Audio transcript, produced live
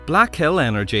Black Hill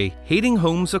Energy, heating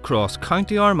homes across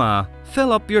County Armagh.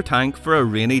 Fill up your tank for a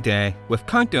rainy day with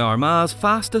County Armagh's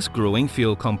fastest growing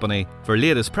fuel company. For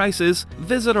latest prices,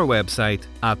 visit our website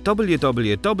at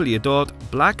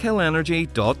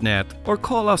www.blackhillenergy.net or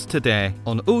call us today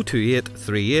on 028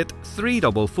 38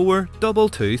 344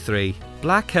 223.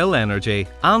 Black Hill Energy,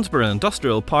 Ansborough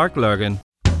Industrial Park, Lurgan.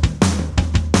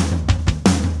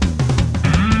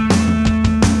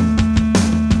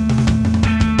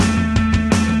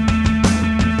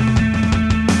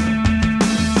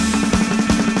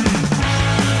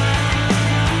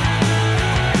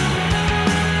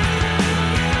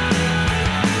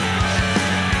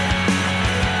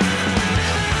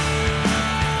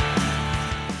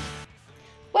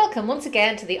 Welcome once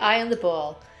again to the Eye on the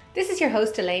Ball. This is your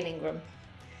host Elaine Ingram.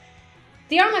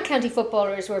 The Armagh County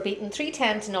footballers were beaten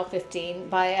 3-10 to 0-15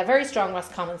 by a very strong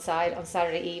Roscommon side on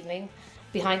Saturday evening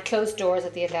behind closed doors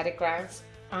at the athletic grounds.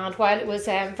 And while it was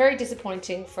very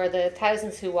disappointing for the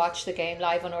thousands who watched the game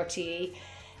live on RTE,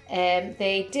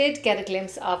 they did get a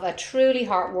glimpse of a truly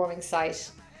heartwarming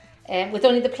sight. With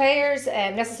only the players,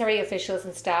 necessary officials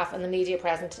and staff and the media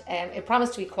present, it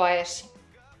promised to be quiet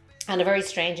and a very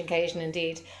strange occasion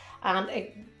indeed. And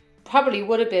it probably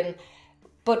would have been,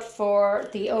 but for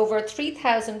the over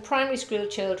 3,000 primary school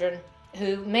children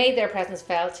who made their presence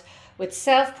felt with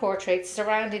self-portraits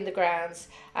surrounding the grounds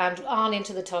and on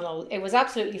into the tunnel. It was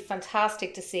absolutely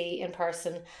fantastic to see in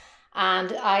person.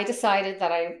 And I decided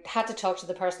that I had to talk to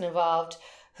the person involved,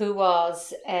 who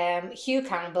was Hugh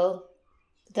Campbell,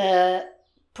 the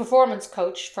performance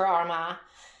coach for Armagh.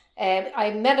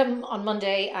 I met him on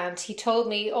Monday and he told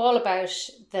me all about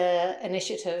the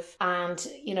initiative and,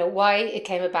 you know, why it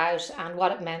came about and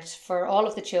what it meant for all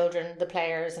of the children, the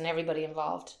players and everybody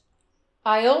involved.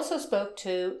 I also spoke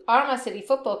to Armagh City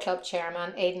Football Club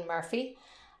chairman Aidan Murphy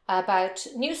about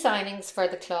new signings for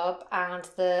the club and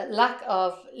the lack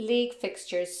of league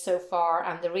fixtures so far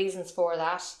and the reasons for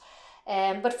that.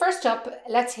 But first up,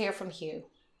 let's hear from Hugh.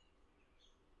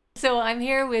 So I'm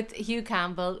here with Hugh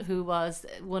Campbell, who was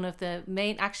one of the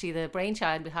main, actually the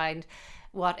brainchild behind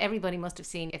what everybody must have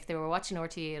seen if they were watching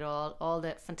RTE at all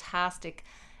the fantastic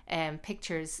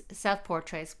pictures,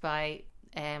 self-portraits by,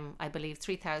 I believe,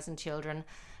 3,000 children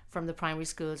from the primary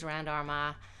schools around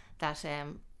Armagh that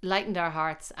lightened our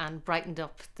hearts and brightened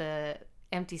up the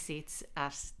empty seats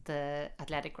at the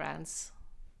athletic grounds,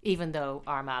 even though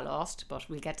Armagh lost, but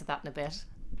we'll get to that in a bit.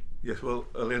 Yes, well,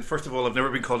 Elaine, first of all, I've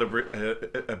never been called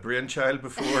a brainchild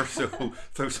before, so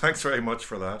thanks very much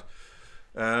for that.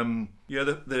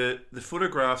 The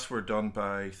photographs were done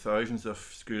by thousands of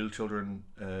school children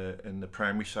in the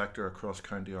primary sector across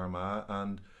County Armagh,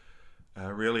 and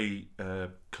really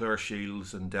Claire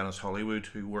Shields and Dennis Hollywood,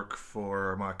 who work for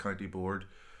Armagh County Board,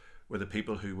 were the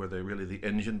people who were the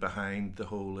engine behind the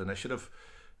whole initiative.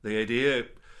 The idea,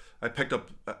 I picked up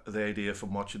the idea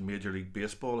from watching Major League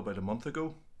Baseball about a month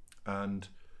ago. And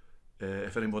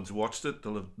if anyone's watched it,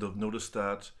 they'll have noticed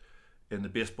that in the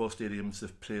baseball stadiums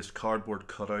they've placed cardboard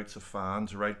cutouts of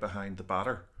fans right behind the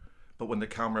batter. But when the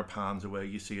camera pans away,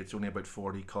 you see it's only about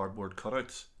 40 cardboard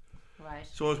cutouts. Right.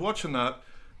 So I was watching that,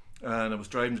 and I was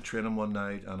driving to training one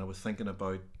night, and I was thinking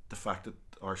about the fact that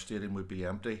our stadium would be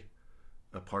empty,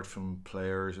 apart from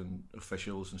players and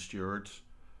officials and stewards,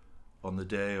 on the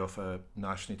day of a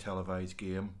nationally televised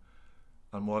game,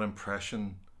 and what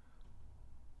impression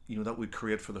that would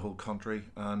create for the whole country.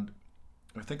 And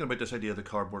I'm thinking about this idea of the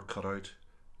cardboard cutout,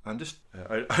 and just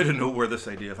I don't know where this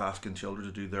idea of asking children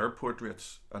to do their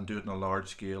portraits and do it on a large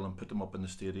scale and put them up in the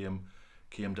stadium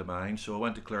came to mind. So I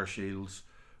went to Claire Shields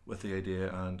with the idea,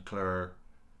 and Claire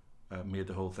made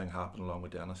the whole thing happen along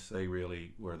with Dennis. They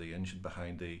really were the engine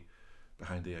behind the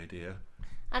idea.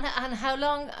 And how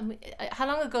long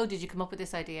ago did you come up with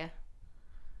this idea?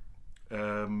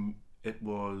 It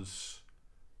was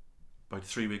about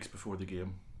 3 weeks before the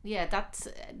game. Yeah, that's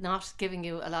not giving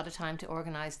you a lot of time to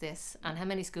organise this. And how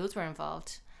many schools were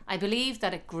involved? I believe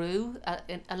that it grew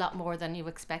a lot more than you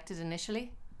expected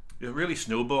initially. It really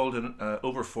snowballed, and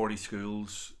over 40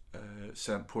 schools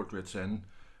sent portraits in.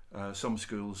 Some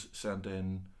schools sent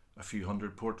in a few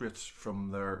hundred portraits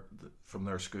from their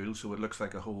school, so it looks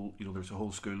like a whole, there's a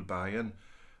whole school buy-in.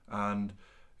 And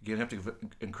again, you have to give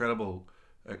incredible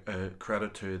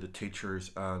credit to the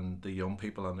teachers and the young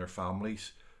people and their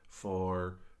families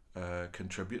for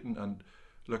contributing. And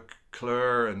look,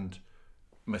 Claire and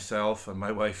myself and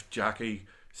my wife Jackie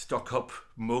stuck up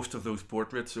most of those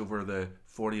portraits over the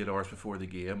 48 hours before the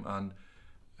game, and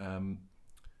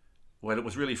while it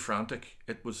was really frantic,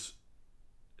 it was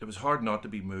hard not to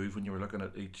be moved when you were looking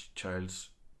at each child's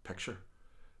picture,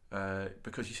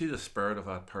 because you see the spirit of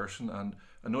that person. And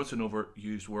I know it's an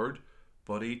overused word,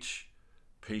 but each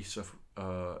piece of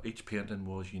each painting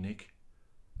was unique.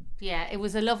 Yeah, it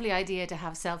was a lovely idea to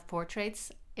have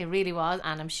self-portraits. It really was,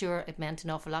 and I'm sure it meant an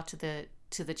awful lot to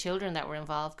the children that were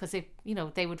involved, because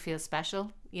they would feel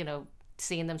special,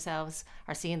 seeing themselves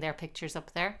or seeing their pictures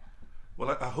up there.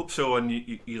 Well, I hope so, and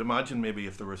you'd imagine maybe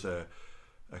if there was a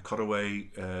cutaway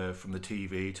from the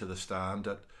TV to the stand,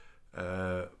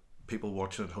 that people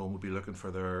watching at home would be looking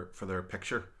for their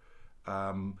picture.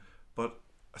 But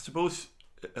I suppose,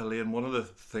 Elaine, one of the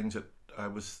things that I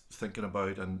was thinking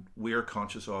about, and we're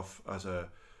conscious of as a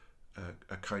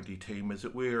county team, is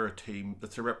that we're a team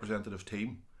that's a representative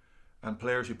team, and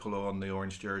players who pull on the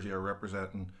orange jersey are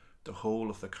representing the whole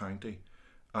of the county.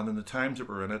 And in the times that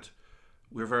we're in it,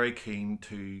 we're very keen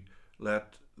to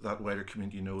let that wider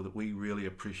community know that we really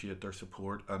appreciate their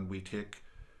support, and we take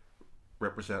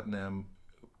representing them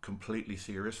completely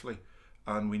seriously.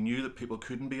 And we knew that people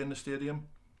couldn't be in the stadium,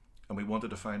 and we wanted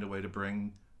to find a way to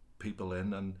bring people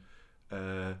in, and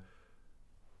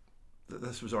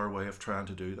this was our way of trying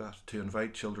to do that, to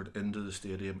invite children into the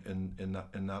stadium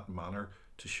in that manner,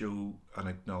 to show and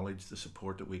acknowledge the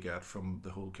support that we get from the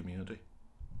whole community.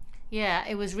 Yeah,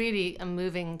 it was really a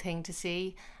moving thing to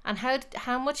see. And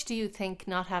how much do you think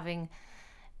not having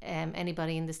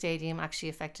anybody in the stadium actually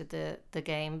affected the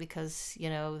game? Because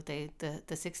the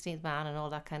 16th man and all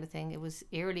that kind of thing, it was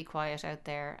eerily quiet out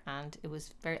there, and it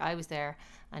was I was there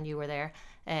and you were there.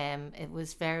 It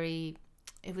was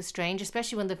strange,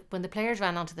 especially when the players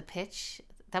ran onto the pitch.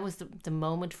 That was the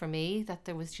moment for me that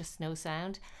there was just no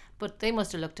sound. But they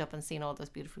must have looked up and seen all those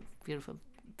beautiful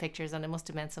pictures, and it must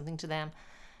have meant something to them.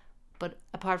 But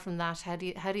apart from that, how do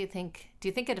you think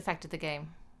it affected the game?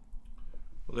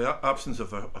 Well, the absence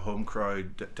of a home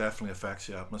crowd definitely affects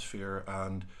the atmosphere,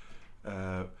 and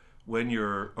when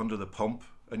you're under the pump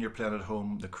and you're playing at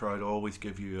home, the crowd always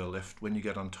give you a lift when you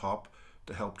get on top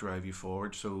to help drive you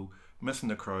forward. So missing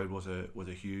the crowd was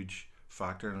a huge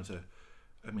factor, and it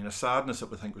was a sadness that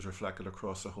we think was reflected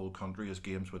across the whole country as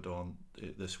games went on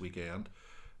this weekend.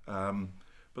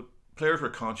 But players were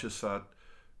conscious that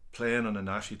playing in a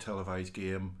nationally televised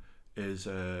game is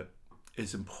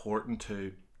important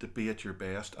to be at your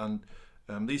best, and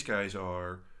these guys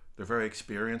they're very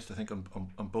experienced. I think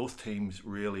on both teams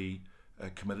really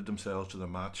committed themselves to the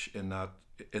match, in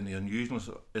the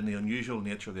unusual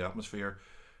nature of the atmosphere.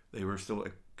 They were still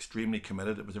extremely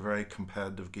committed. It was a very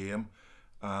competitive game,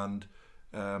 and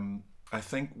I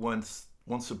think once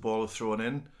the ball is thrown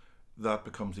in, that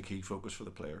becomes a key focus for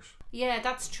the players. Yeah,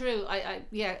 that's true. I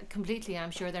completely.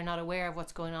 I'm sure they're not aware of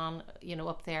what's going on,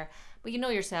 up there. But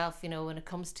yourself, when it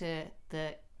comes to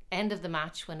the end of the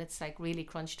match, when it's like really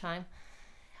crunch time,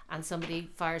 and somebody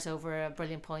fires over a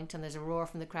brilliant point, and there's a roar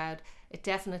from the crowd, it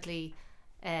definitely.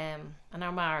 And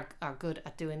Armagh are good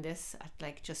at doing this, at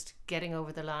like just getting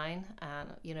over the line, and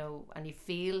and you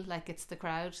feel like it's the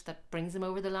crowd that brings them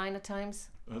over the line at times.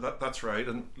 That's right,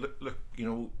 and look,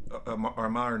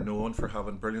 Armagh are known for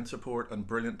having brilliant support and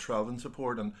brilliant travelling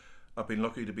support, and I've been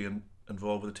lucky to be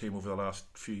involved with the team over the last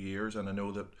few years, and I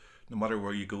know that no matter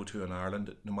where you go to in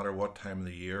Ireland, no matter what time of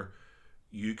the year,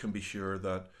 you can be sure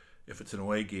that if it's an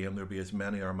away game, there'll be as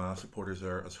many Armagh supporters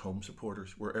there as home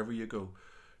supporters wherever you go.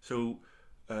 So.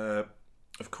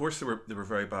 Of course, they were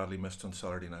very badly missed on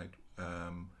Saturday night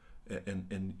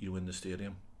in the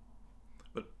stadium,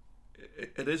 but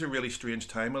it is a really strange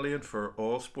time, Elaine, for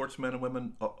all sportsmen and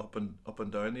women up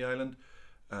and down the island.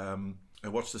 I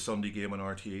watched the Sunday game on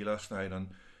RTE last night,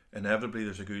 and inevitably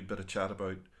there's a good bit of chat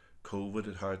about COVID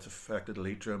and how it's affected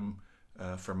Leitrim,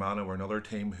 Fermanagh, or another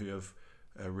team who have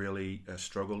really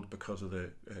struggled because of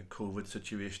the COVID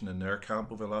situation in their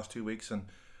camp over the last 2 weeks. And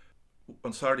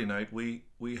on Saturday night, we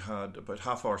had about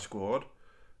half our squad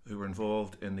who were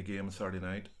involved in the game on Saturday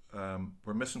night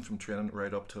were missing from training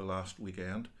right up to the last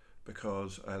weekend,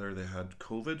 because either they had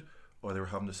COVID or they were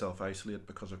having to self-isolate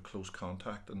because of close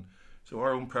contact. And so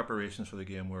our own preparations for the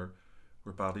game were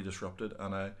badly disrupted,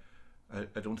 and I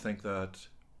don't think that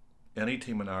any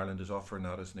team in Ireland is offering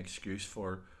that as an excuse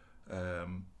for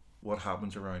what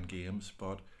happens around games.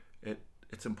 But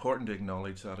it's important to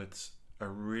acknowledge that it's a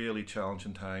really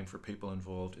challenging time for people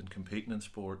involved in competing in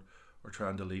sport or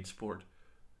trying to lead sport,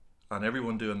 and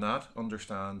everyone doing that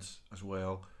understands as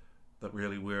well that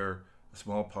really we're a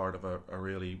small part of a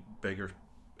really bigger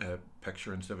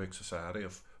picture in civic society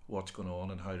of what's going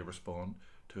on and how to respond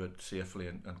to it safely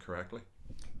and correctly.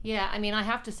 Yeah, I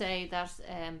have to say that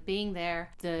being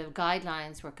there, the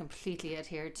guidelines were completely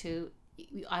adhered to.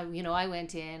 I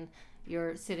went in,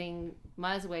 you're sitting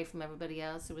miles away from everybody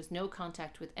else. There was no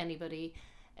contact with anybody.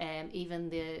 Even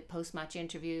the post-match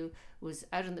interview was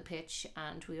out on the pitch,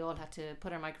 and we all had to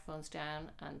put our microphones down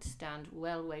and stand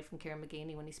well away from Kieran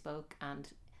McGeeney when he spoke, and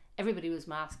everybody was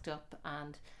masked up.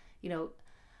 And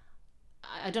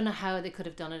I don't know how they could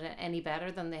have done it any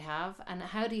better than they have. And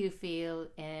how do you feel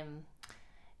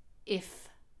if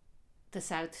the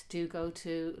South do go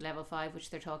to level 5, which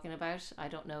they're talking about? I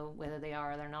don't know whether they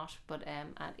are or they're not, but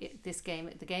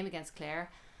the game against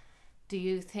Clare, do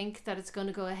you think that it's going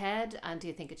to go ahead, and do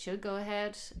you think it should go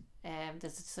ahead?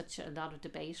 There's such a lot of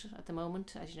debate at the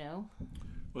moment, as you know.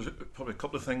 Well, there's probably a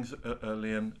couple of things,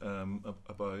 Elaine,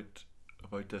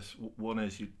 about this. One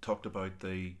is, you talked about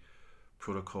the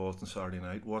protocols on Saturday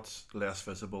night. What's less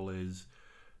visible is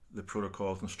the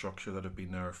protocols and structure that have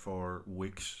been there for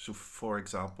weeks. So, for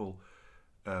example,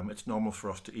 it's normal for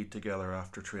us to eat together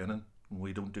after training.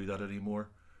 We don't do that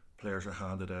anymore. Players are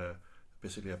handed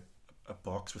basically a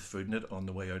box with food in it on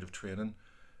the way out of training.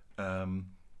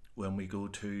 When we go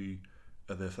to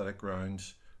the athletic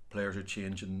grounds, players are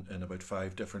changing in about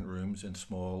 5 different rooms in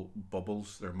small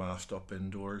bubbles. They're masked up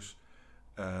indoors.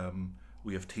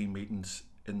 We have team meetings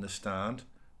in the stand,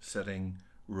 sitting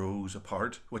rows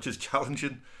apart, which is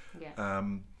challenging. Yeah.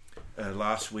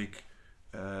 Last week,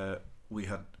 we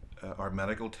had our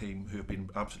medical team, who have been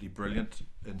absolutely brilliant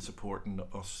in supporting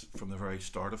us from the very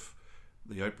start of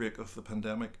the outbreak of the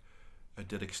pandemic. I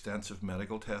did extensive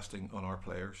medical testing on our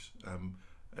players.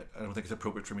 I don't think it's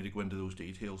appropriate for me to go into those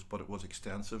details, but it was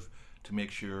extensive to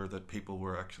make sure that people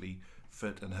were actually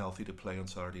fit and healthy to play on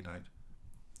Saturday night.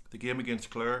 The game against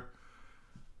Clare,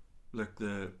 look,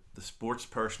 the sports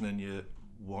person in you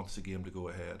wants the game to go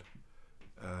ahead.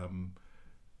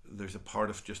 There's a part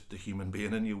of just the human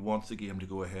being in you wants the game to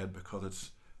go ahead,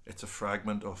 because it's a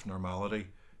fragment of normality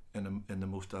in the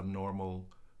most abnormal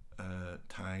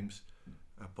times.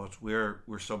 But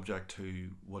we're subject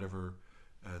to whatever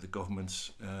the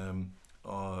governments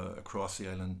across the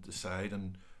island decide,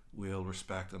 and we'll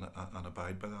respect and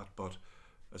abide by that. But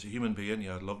as a human being,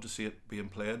 I'd love to see it being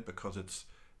played, because it's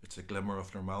a glimmer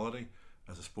of normality.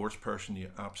 As a sports person,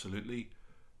 you absolutely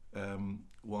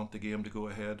want the game to go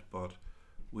ahead, but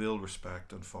we'll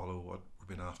respect and follow what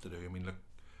we're being asked to do. I mean, look,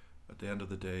 at the end of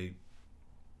the day,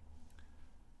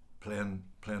 playing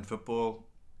football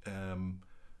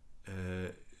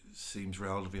seems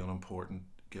relatively unimportant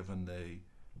given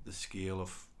the scale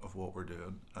of what we're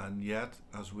doing. And yet,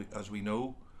 as we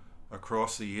know,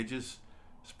 across the ages,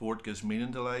 sport gives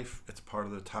meaning to life. It's part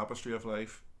of the tapestry of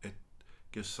life. It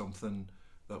gives something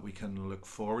that we can look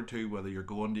forward to, whether you're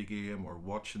going to a game or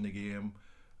watching the game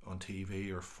on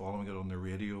TV or following it on the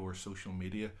radio or social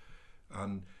media.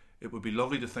 And it would be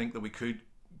lovely to think that we could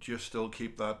just still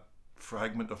keep that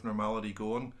fragment of normality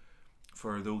going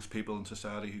for those people in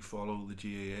society who follow the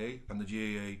GAA. And the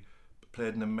GAA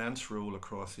played an immense role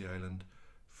across the island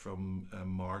from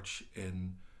March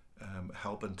in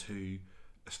helping to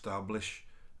establish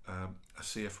a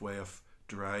safe way of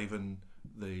driving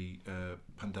the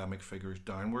pandemic figures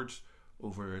downwards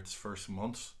over its first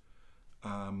months.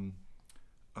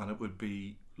 And it would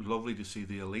be lovely to see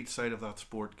the elite side of that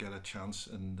sport get a chance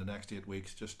in the next 8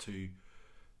 weeks, just to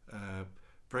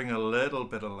bring a little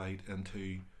bit of light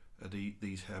into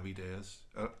these heavy days.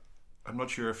 I'm not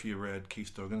sure if you read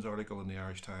Keith Duggan's article in the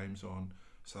Irish Times on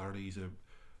Saturday. He's a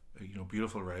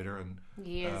beautiful writer, and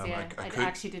he is. I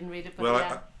actually didn't read it, but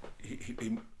well,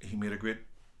 he made a great,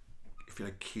 if you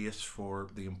like, case for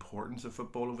the importance of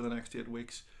football over the next 8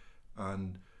 weeks.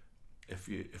 And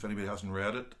if anybody hasn't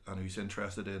read it and who's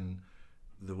interested in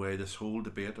the way this whole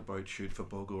debate about should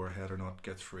football go ahead or not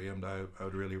gets framed, I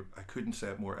couldn't say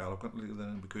it more eloquently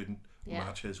than we couldn't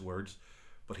match his words.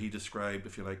 But he described,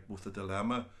 if you like, both the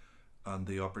dilemma and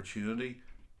the opportunity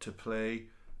to play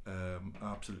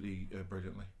absolutely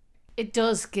brilliantly. It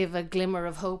does give a glimmer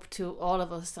of hope to all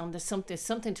of us, and there's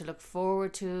something to look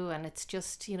forward to. And it's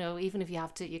just, even if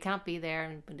you can't be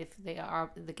there, but if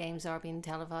the games are being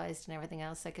televised and everything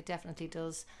else, like, it definitely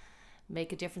does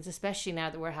make a difference, especially now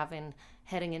that we're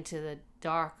heading into the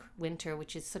dark winter,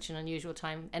 which is such an unusual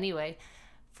time anyway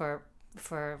for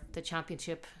the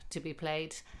championship to be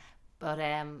played. But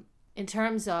in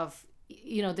terms of,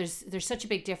 there's such a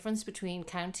big difference between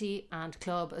county and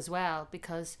club as well,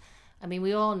 because I mean,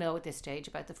 we all know at this stage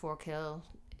about the Forkhill,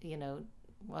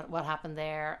 what happened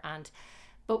there,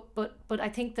 but I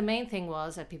think the main thing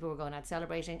was that people were going out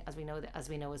celebrating, as we know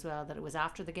as well, that it was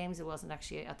after the games. It wasn't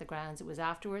actually at the grounds; it was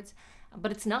afterwards.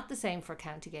 But it's not the same for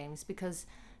county games, because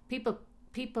people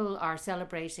are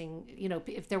celebrating.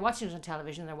 If they're watching it on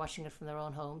television, they're watching it from their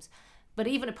own homes. But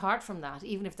even apart from that,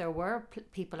 even if there were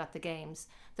people at the games,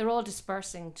 they're all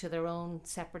dispersing to their own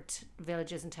separate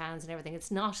villages and towns and everything.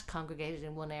 It's not congregated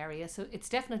in one area. So it's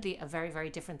definitely a very, very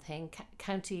different thing.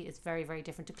 County is very, very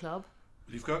different to club.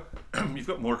 You've got you've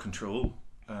got more control.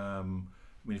 I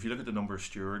mean, if you look at the number of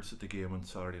stewards at the game on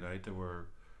Saturday night,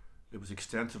 it was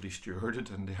extensively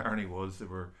stewarded, and the irony was they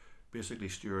were basically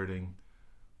stewarding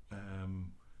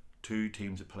 2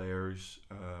 teams of players,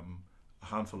 a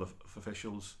handful of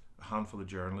officials, a handful of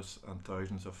journalists, and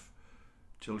thousands of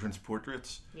children's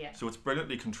portraits. Yeah. So it's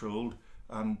brilliantly controlled,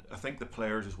 and I think the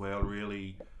players as well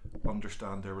really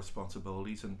understand their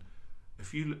responsibilities. And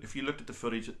if you looked at the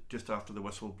footage just after the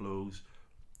whistle blows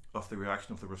of the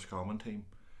reaction of the Roscommon team,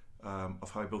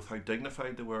 of how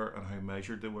dignified they were and how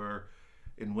measured they were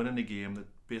in winning a game that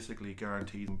basically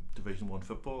guaranteed Division 1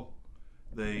 football.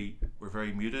 They were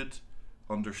very muted,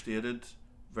 understated,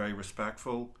 very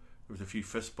respectful. There was a few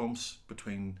fist bumps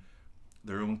between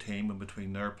their own team and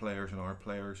between their players and our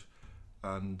players,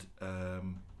 and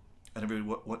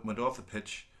everybody went off the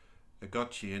pitch. It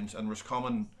got changed, and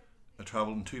Roscommon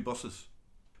travelled in 2 buses.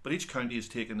 But each county has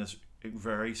taken this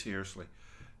very seriously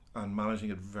and managing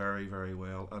it very, very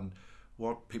well. And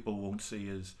what people won't see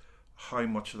is how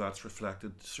much of that's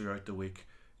reflected throughout the week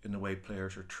in the way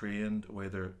players are trained, the way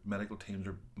their medical teams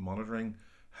are monitoring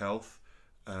health,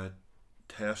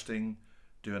 testing,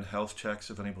 doing health checks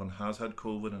if anyone has had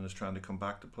COVID and is trying to come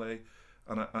back to play.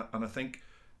 And I think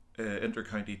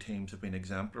inter-county teams have been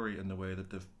exemplary in the way that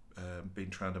they've been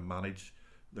trying to manage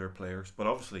their players. But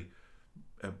obviously,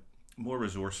 more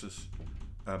resources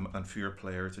and fewer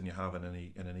players than you have in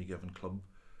any given club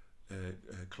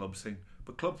scene.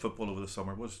 But club football over the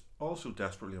summer was also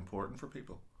desperately important for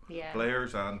people. Yeah.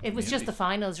 Players and it was just the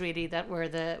finals really that were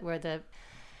the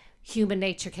human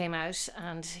nature came out,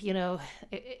 and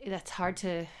that's hard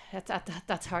to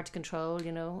control.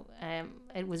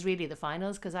 It was really the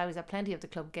finals, because I was at plenty of the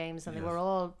club games, and they were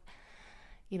all,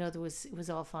 it was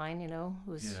all fine. It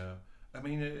was. Yeah, I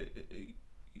mean,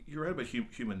 you're right about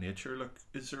human nature. Look,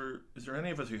 is there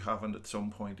any of us who haven't at some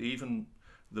point, even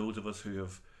those of us who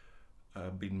have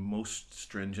been most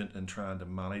stringent in trying to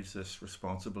manage this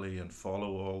responsibly and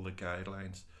follow all the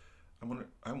guidelines?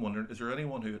 I'm wondering, is there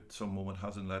anyone who at some moment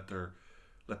hasn't let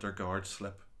their guard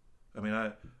slip? I mean,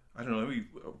 I don't know,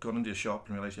 you've gone into a shop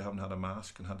and realised you haven't had a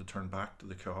mask and had to turn back to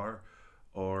the car,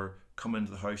 or come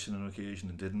into the house on an occasion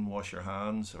and didn't wash your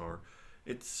hands, or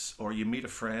you meet a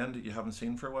friend that you haven't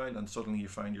seen for a while and suddenly you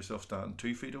find yourself standing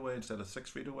 2 feet away instead of 6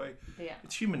 feet away. Yeah.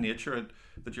 It's human nature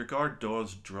that your guard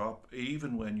does drop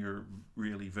even when you're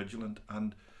really vigilant,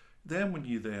 and then when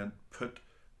you then put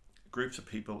groups of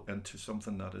people into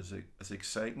something that is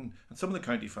exciting, and some of the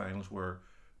county finals were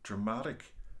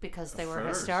dramatic because they affairs. were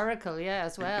historical,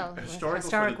 as well.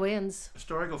 Historic wins.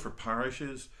 Historical for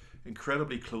parishes,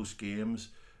 incredibly close games,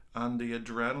 and the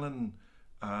adrenaline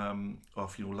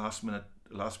of last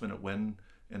minute win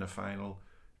in a final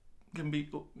can be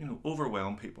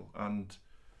overwhelm people, and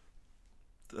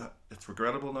it's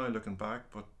regrettable now looking back,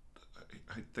 but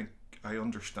I think I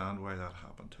understand why that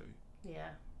happened too. Yeah.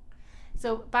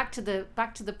 So back to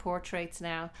the portraits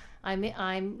now.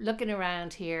 I'm looking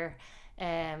around here.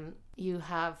 You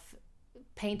have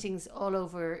paintings all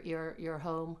over your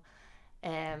home.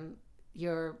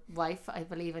 Your wife, I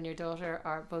believe, and your daughter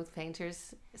are both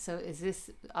painters. So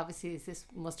this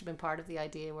must have been part of the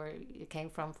idea where it came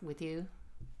from with you?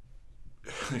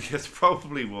 Yes,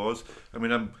 probably was. I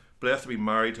mean, I'm blessed to be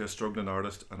married to a struggling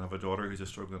artist and have a daughter who's a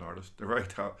struggling artist. They're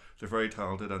very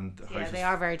talented, and they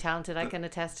are very talented. I can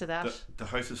attest to that. The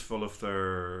house is full of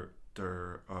their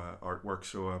artwork,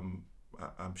 so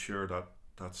I'm sure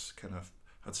that's kind of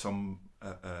had some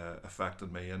effect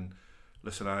on me. And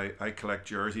listen, I collect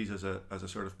jerseys as a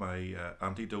sort of my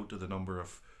antidote to the number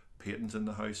of paintings in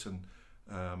the house, and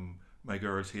my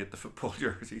girls hate the football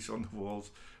jerseys on the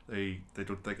walls. They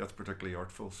don't think that's particularly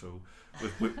artful. So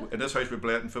in this house we're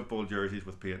blending football jerseys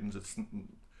with paintings. It's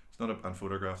not and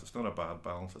photographs. It's not a bad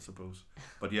balance, I suppose.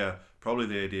 But yeah, probably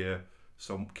the idea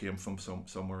came from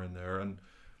somewhere in there. And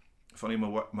funny,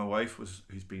 my wife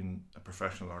who's been a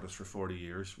professional artist for 40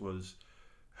 years, was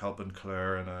helping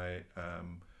Claire and I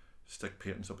stick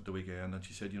paintings up at the weekend, and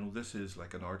she said, this is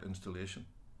like an art installation.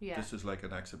 Yeah. This is like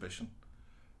an exhibition.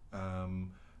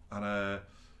 And I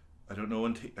don't know.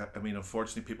 I mean,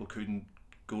 unfortunately, people couldn't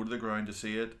go to the ground to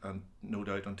see it, and no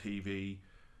doubt on TV,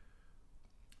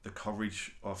 the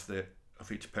coverage of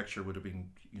each picture would have been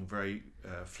very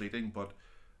fleeting. But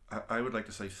I would like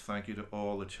to say thank you to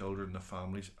all the children, the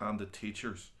families, and the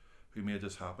teachers who made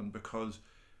this happen, because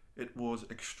it was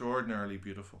extraordinarily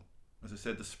beautiful. As I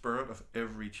said, the spirit of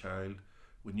every child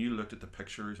when you looked at the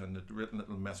pictures and the written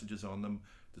little messages on them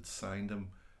that signed them.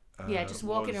 Just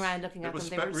walking around looking at them,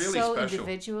 they were really so special.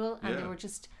 individual, and they were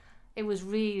just. It was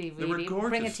really, They were really gorgeous.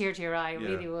 bring a tear to your eye. It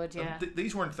really would, yeah.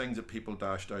 These weren't things that people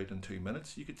dashed out in 2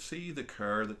 minutes. You could see the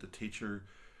care that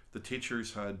the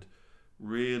teachers had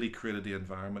really created the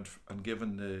environment and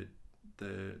given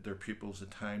their pupils the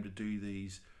time to do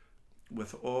these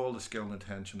with all the skill and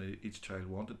attention that each child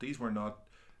wanted. These were not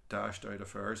dashed out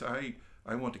affairs. I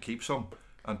want to keep some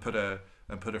and put a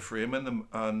frame in them.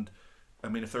 And I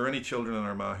mean, if there are any children in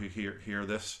Armagh who hear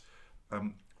this,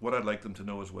 what I'd like them to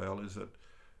know as well is that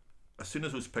as soon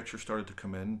as those pictures started to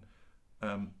come in,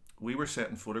 we were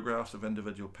sending photographs of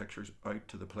individual pictures out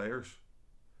to the players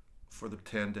for the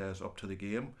 10 days up to the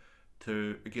game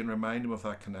to again remind them of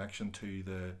that connection to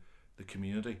the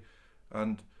community.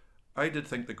 And I did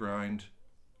think the ground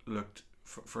looked,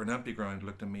 for an empty ground,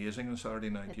 looked amazing on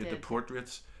Saturday night. You had the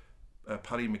portraits.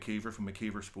 Paddy McKeever from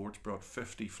McKeever Sports brought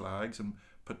 50 flags and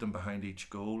put them behind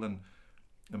each goal, and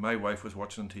my wife was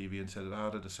watching on TV and said it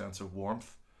added a sense of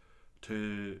warmth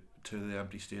to the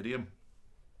empty stadium.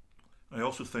 I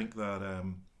also think that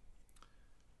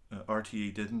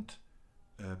RTE didn't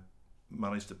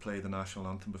manage to play the national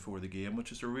anthem before the game,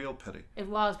 which is a real pity. It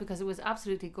was, because it was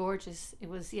absolutely gorgeous. It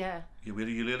was, yeah. Yeah, we had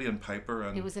a ukulele and piper,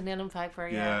 and it was an ukulele piper,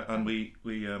 yeah. And we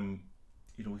again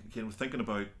were thinking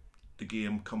about the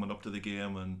game, coming up to the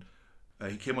game, and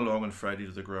he came along on Friday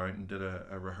to the ground and did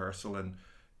a rehearsal, and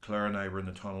Claire and I were in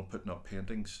the tunnel putting up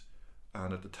paintings,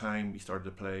 and at the time he started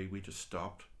to play, we just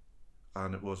stopped,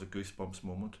 and it was a goosebumps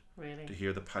moment, really, to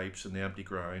hear the pipes and the empty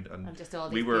ground, and just all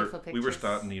these we beautiful pictures. we were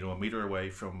standing a metre away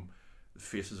from the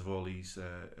faces of all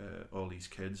these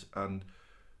kids, and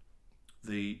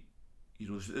there's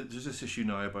this issue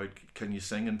now about can you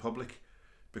sing in public,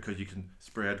 because you can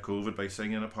spread COVID by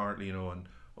singing apparently, and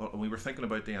we were thinking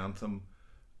about the anthem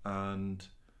and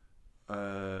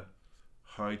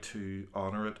how to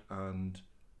honour it, and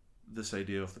this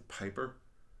idea of the piper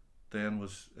then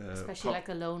was especially like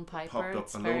a lone piper, popped up,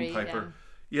 it's a very, lone piper.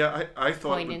 Yeah, I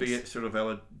thought poignant. It would be sort of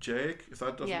elegiac, if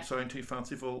that doesn't sound too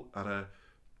fanciful at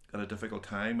a difficult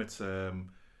time. It's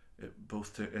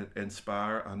both to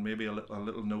inspire and maybe a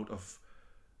little note of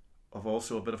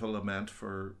also a bit of a lament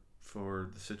for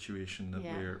the situation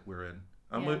that we're in,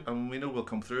 and we know we'll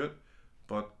come through it,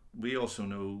 but we also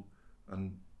know,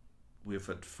 and we've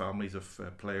had families of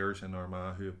players in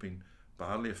Armagh who have been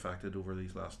badly affected over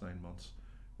these last 9 months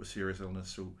with serious illness.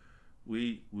 So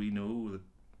we know that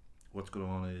what's going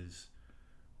on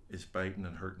is biting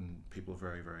and hurting people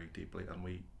very, very deeply, and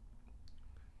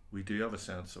we do have a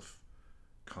sense of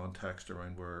context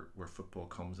around where football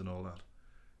comes and all that.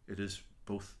 It is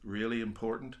both really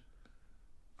important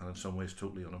and in some ways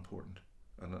totally unimportant,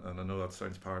 and I know that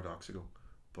sounds paradoxical,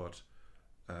 but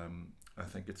I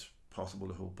think it's possible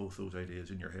to hold both those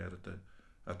ideas in your head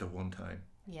at the one time.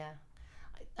 Yeah,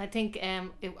 I think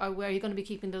are you going to be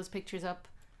keeping those pictures up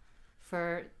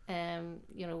for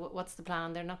what's the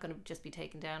plan? They're not going to just be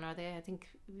taken down, are they? I think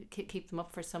keep them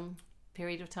up for some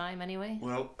period of time anyway.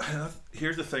 Well,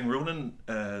 here's the thing. Ronan,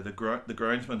 the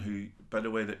groundsman, who, by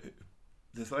the way,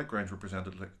 the athletic grounds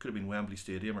represented, like, could have been Wembley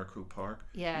Stadium or Croke Park.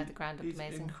 Yeah, the ground looked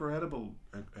amazing. Incredible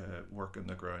work in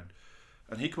the ground,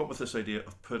 and he came up with this idea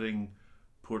of putting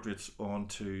portraits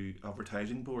onto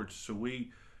advertising boards. So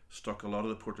we stuck a lot of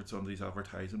the portraits on these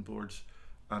advertising boards,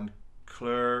 and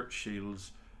Claire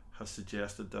Shields has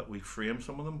suggested that we frame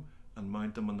some of them and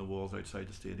mount them on the walls outside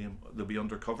the stadium. They'll be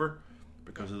undercover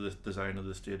because of the design of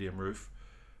the stadium roof,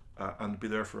 and be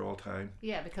there for all time.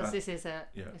 Yeah, because this is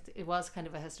it was kind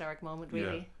of a historic moment,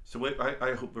 really. Yeah. So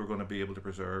I hope we're going to be able to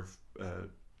preserve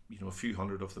a few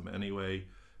hundred of them anyway,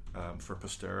 for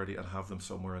posterity, and have them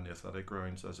somewhere in the athletic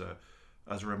grounds as a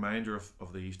reminder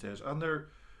of these days. And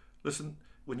listen,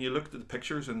 when you looked at the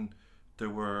pictures, and there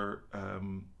were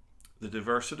the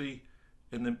diversity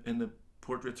in the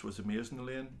portraits was amazing,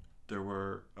 Elaine. There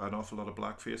were an awful lot of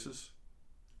black faces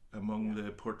among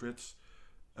the portraits.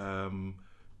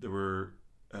 There were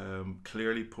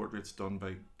clearly portraits done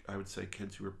by, I would say,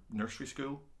 kids who were nursery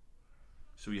school.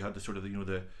 So you had the sort of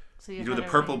the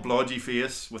purple blodgy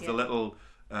face with the little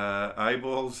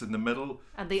eyeballs in the middle,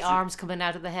 and the arms coming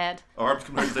out of the head. Arms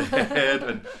coming out of the head,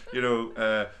 and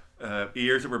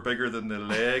ears that were bigger than the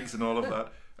legs, and all of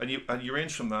that. And you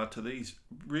range from that to these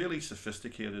really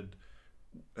sophisticated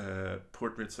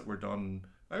portraits that were done.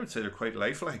 I would say they're quite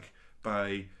lifelike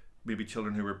by maybe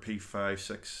children who were P5,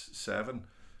 6, 7.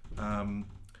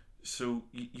 So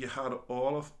you had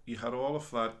all of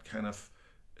that kind of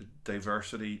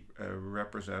diversity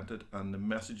represented, and the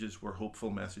messages were hopeful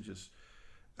messages.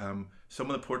 Some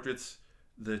of the portraits,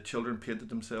 the children painted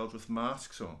themselves with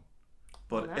masks on,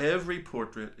 But every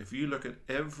portrait, if you look at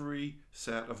every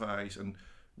set of eyes, and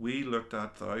we looked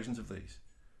at thousands of these,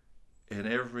 in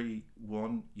every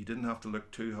one, you didn't have to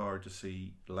look too hard to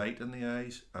see light in the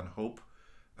eyes and hope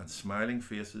and smiling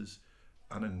faces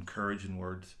and encouraging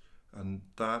words. And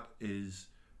that is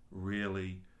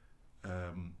really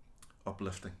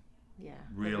uplifting. Yeah.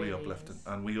 Really uplifting.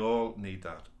 And we all need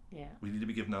that. Yeah. We need to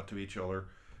be giving that to each other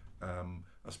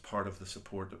as part of the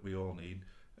support that we all need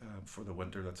for the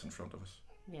winter that's in front of us.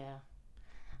 Yeah.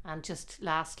 And just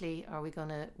lastly, are we going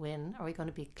to win? Are we going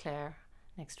to beat Clare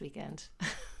next weekend?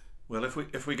 Well, if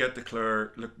we get to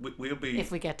Clare, look, we'll be.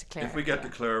 If we get to Clare. If we get to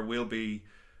Clare, we'll be,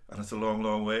 and it's a long,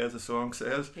 long way, as the song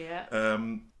says. Yeah.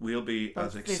 We'll be both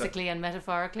as excited. physically and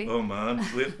metaphorically. Oh man,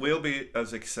 we'll be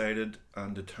as excited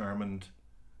and determined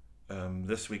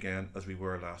this weekend as we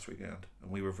were last weekend,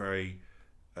 and we were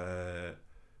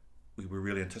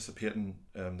really anticipating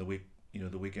the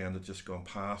weekend that just gone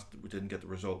past. We didn't get the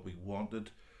result we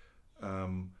wanted.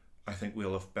 I think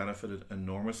we'll have benefited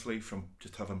enormously from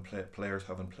just players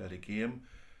having played a game.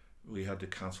 We had to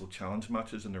cancel challenge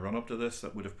matches in the run up to this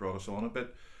that would have brought us on a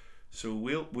bit. So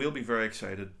we'll be very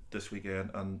excited this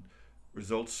weekend, and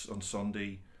results on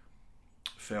Sunday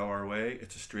fell our way.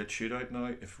 It's a straight shootout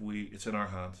now. It's in our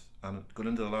hands, and going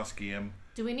into the last game.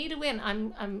 Do we need to win?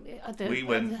 We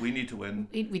win. We need to win.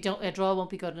 We don't. A draw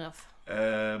won't be good enough.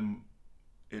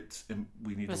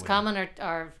 We need Roscommon to win.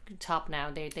 Are top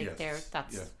now. They're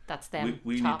that's them.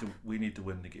 We need to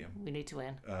win the game. We need to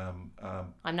win.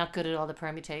 I'm not good at all the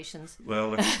permutations.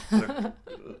 Well,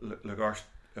 look, our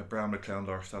Brian McClelland,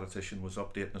 our statistician, was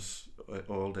updating us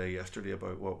all day yesterday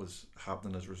about what was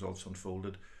happening as results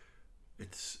unfolded.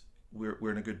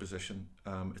 We're in a good position.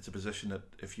 It's a position that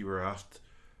if you were asked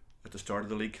at the start of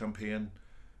the league campaign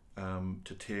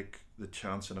to take the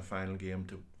chance in a final game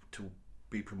to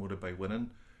be promoted by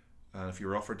winning, and if you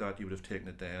were offered that, you would have taken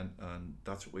it then, and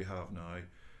that's what we have now.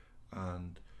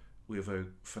 And we have a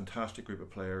fantastic group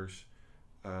of players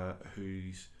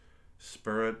whose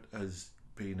spirit has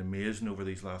been amazing over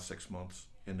these last 6 months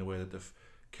in the way that they've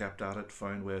kept at it,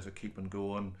 found ways of keeping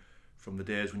going, from the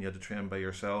days when you had to train by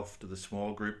yourself to the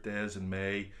small group days in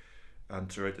May, and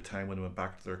throughout the time when they went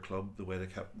back to their club, the way they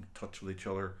kept in touch with each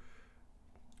other.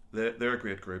 They're a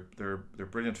great group. They're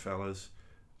brilliant fellas.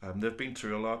 They've been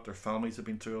through a lot. Their families have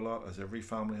been through a lot, as every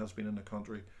family has been in the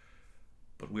country.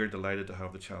 But we're delighted to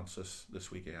have the chance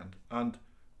this weekend. And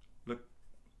look,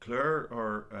 Clare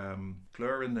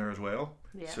are in there as well.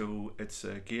 Yeah. So it's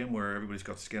a game where everybody's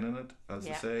got skin in it, as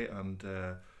they say. And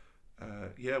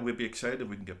we'd be excited if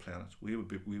we can get playing it. We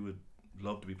would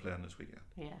love to be playing this weekend.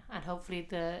 Yeah, and hopefully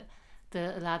the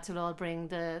lads will all bring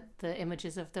the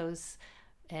images of those.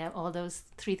 All those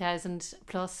 3,000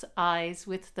 plus eyes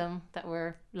with them that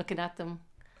were looking at them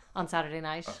on Saturday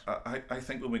night. I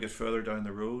think when we get further down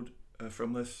the road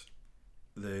from this,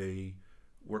 the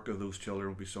work of those children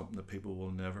will be something that people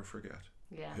will never forget.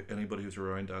 Yeah. Anybody who's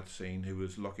around that scene, who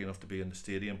was lucky enough to be in the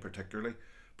stadium particularly,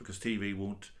 because TV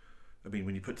won't. I mean,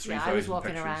 when you put 3,000 I was walking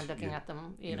pictures, around looking at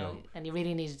them, you know, and you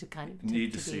really needed to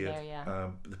need to be see there. it. Yeah.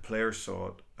 The players saw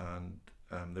it,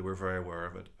 and they were very aware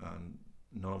of it, and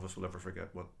none of us will ever forget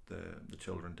what the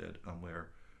children did, and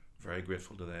we're very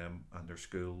grateful to them and their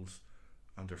schools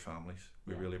and their families.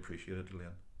 We really appreciate it, Elaine.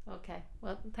 Okay,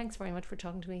 well, thanks very much for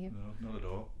talking to me. No, not at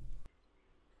all.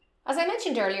 As I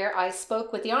mentioned earlier, I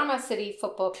spoke with the Armagh City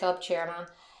Football Club chairman,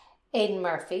 Aidan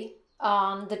Murphy,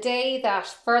 on the day that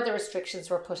further restrictions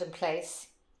were put in place.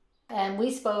 And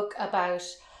we spoke about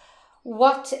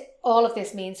what all of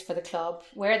this means for the club,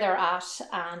 where they're at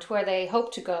and where they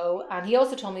hope to go. And he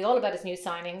also told me all about his new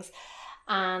signings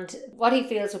and what he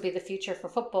feels will be the future for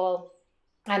football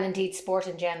and indeed sport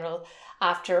in general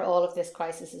after all of this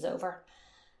crisis is over.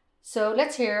 So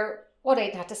let's hear what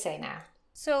Aidan had to say now.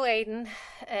 So Aidan,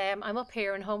 I'm up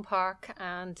here in Home Park,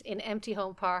 and in empty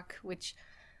Home Park, which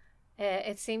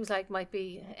it seems like might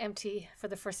be empty for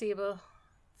the foreseeable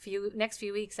next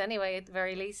few weeks anyway, at the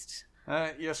very least.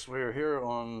 Yes, we're here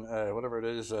on whatever it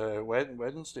is,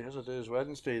 Wednesday, as it is,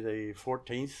 Wednesday the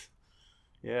 14th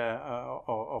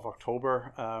of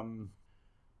October.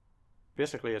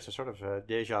 Basically, it's a sort of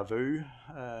deja vu.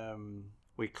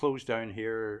 We closed down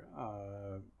here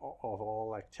of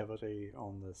all activity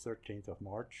on the 13th of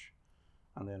March,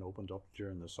 and then opened up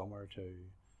during the summer to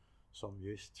some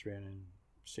youth training,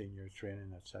 senior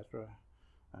training, etc.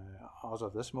 As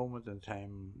of this moment in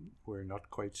time, we're not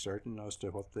quite certain as to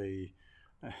what the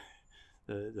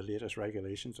latest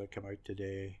regulations that come out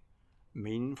today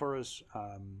mean for us.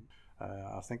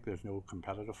 I think there's no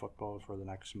competitive football for the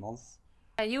next month.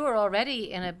 You were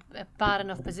already in a bad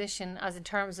enough position as in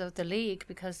terms of the league,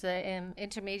 because the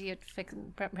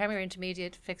Premier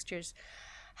Intermediate fixtures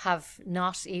have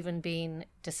not even been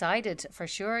decided for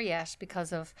sure yet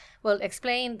because of, well,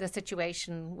 explain the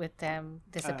situation with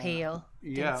this appeal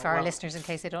for our listeners in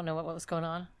case they don't know what was going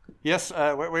on. Yes,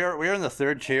 we're in the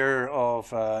third tier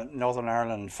of Northern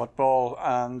Ireland football,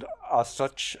 and as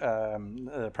such,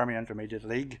 the Premier Intermediate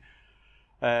League,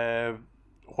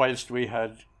 whilst we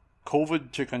had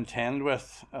COVID to contend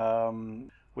with,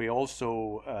 we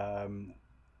also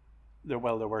there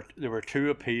were two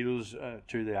appeals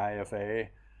to the IFA.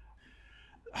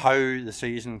 How the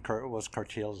season was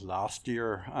curtailed last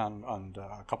year, and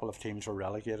a couple of teams were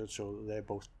relegated, so they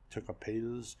both took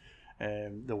appeals.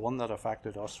 The one that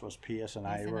affected us was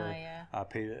PSNI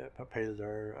appealed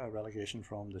their relegation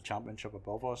from the championship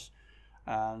above us,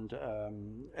 and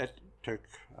it took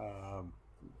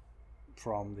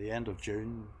from the end of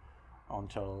June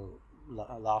until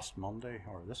last Monday,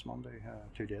 or this Monday,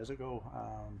 2 days ago.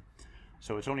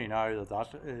 So it's only now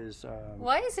that is.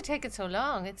 Why is it taking so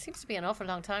long? It seems to be an awful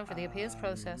long time for the appeals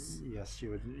process. Yes, you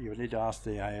would need to ask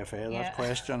the IFA that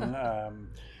question.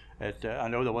 I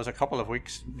know there was a couple of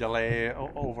weeks delay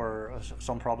over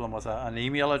some problem with an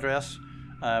email address,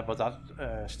 but that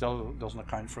still doesn't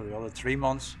account for the other 3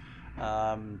 months.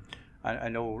 I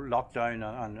know lockdown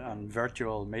and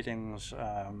virtual meetings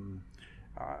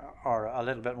are a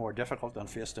little bit more difficult than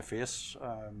face-to-face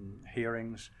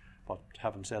hearings, but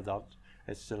having said that,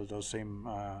 it still does seem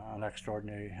an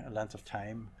extraordinary length of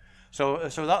time. So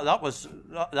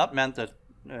that meant that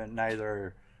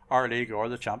neither our league or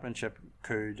the championship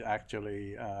could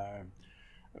actually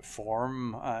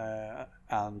form,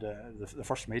 and the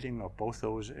first meeting of both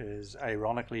those is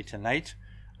ironically tonight,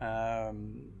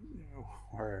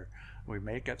 where we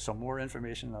may get some more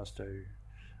information as to.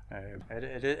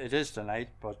 It is tonight,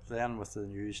 but then with the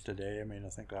news today, I mean, I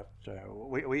think that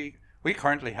we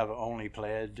currently have only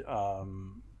played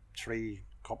 3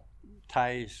 cup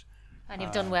ties. And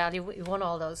you've done well. You've won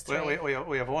all those 3.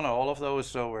 We have won all of those,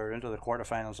 so we're into the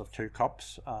quarterfinals of 2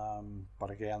 cups. But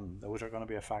again, those are going to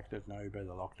be affected now by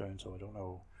the lockdown, so I don't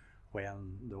know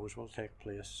when those will take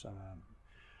place.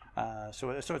 So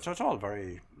it's all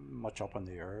very much up in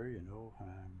the air, you know.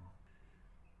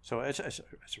 So it's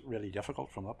really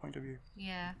difficult from that point of view.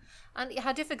 Yeah, and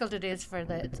how difficult it is for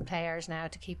the players now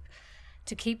to keep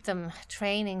them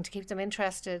training, to keep them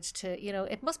interested.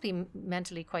 It must be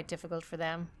mentally quite difficult for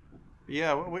them.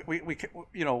 Yeah,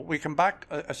 we come back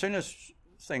as soon as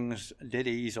things did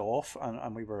ease off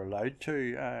and we were allowed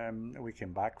to. We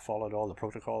came back, followed all the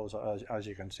protocols as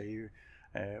you can see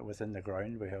within the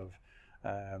ground. We have.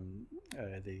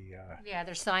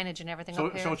 There's signage and everything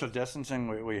up here. Social distancing.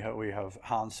 We have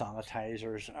hand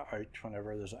sanitizers out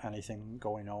whenever there's anything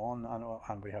going on,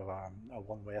 and we have a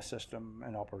one-way system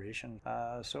in operation.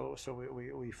 So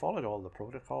we followed all the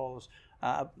protocols.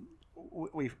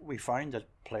 We found that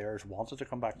players wanted to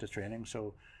come back to training,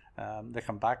 so they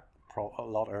come back a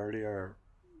lot earlier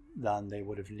than they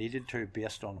would have needed to,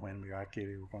 based on when we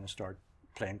actually were going to start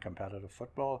playing competitive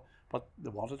football. But they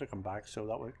wanted to come back, so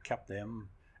that kept them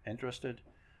interested.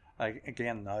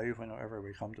 Again, now, whenever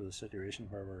we come to the situation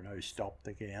where we're now stopped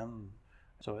again,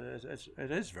 so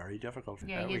it is very difficult.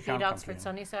 Yeah, you beat Oxford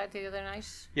Sunnyside the other night.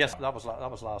 Yes, that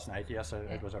was last night. Yes,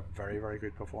 it was a very, very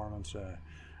good performance.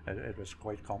 It was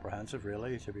quite comprehensive,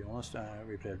 really. To be honest,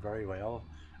 we played very well,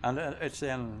 and it's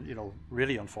then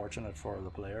really unfortunate for the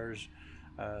players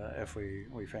if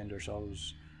we find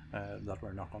ourselves that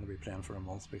we're not going to be playing for a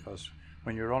month, because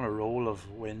when you're on a roll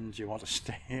of wins, you want to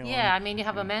stay on. Yeah, I mean, you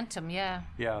have momentum, yeah.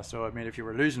 Yeah, so I mean, if you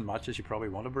were losing matches, you probably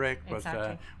want a break, but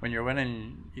exactly. When you're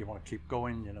winning, you want to keep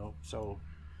going, so,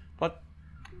 but...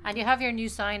 And you have your new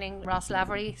signing, Ross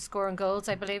Lavery, scoring goals,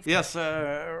 I believe. Yes,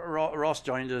 Ross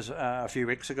joined us a few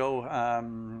weeks ago.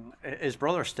 His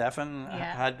brother Stefan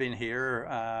had been here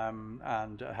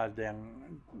and had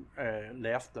then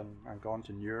left and gone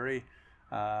to Newry.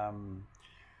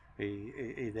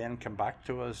 He then came back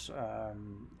to us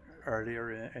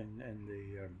earlier in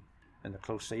the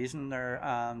close season there,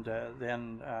 and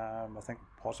then I think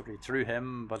possibly through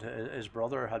him, but his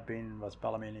brother had been with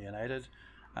Ballymena United,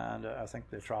 and I think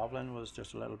the travelling was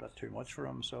just a little bit too much for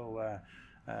him. So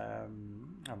our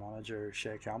manager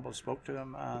Shay Campbell spoke to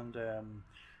him, and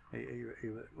he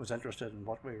was interested in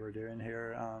what we were doing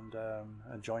here,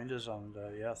 and joined us, and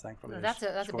thankfully that's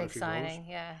a big signing. Goals.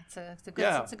 Yeah,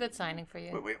 it's a good signing for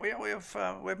you.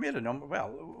 We've made a number.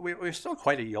 Well, we're still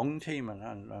quite a young team,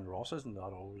 and Ross isn't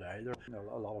that old either.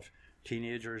 A lot of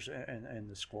teenagers in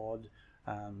the squad.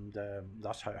 and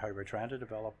that's how we're trying to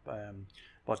develop.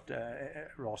 But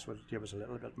Ross would give us a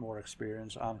little bit more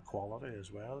experience and quality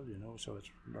as well, so it's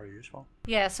very useful.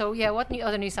 Yeah, so what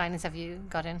other new signings have you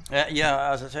got in?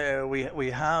 As I say,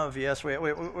 we have, yes, we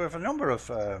have a number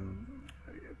of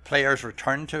players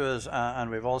returned to us, and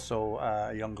we've also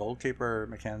a young goalkeeper,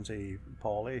 Mackenzie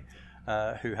Pauly,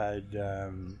 who had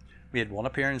made one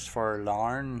appearance for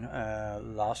Larne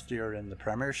last year in the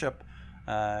Premiership.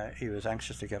 He was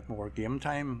anxious to get more game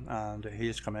time, and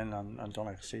he's come in and done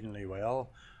exceedingly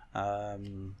well.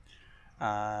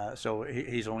 So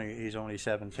he's only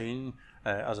 17.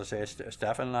 As I say,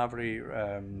 Stefan Lavery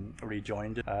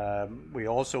rejoined. We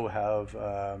also have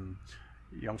a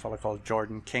young fella called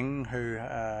Jordan King, who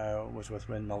was with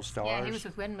Windmill Stars. Yeah, he was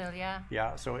with Windmill.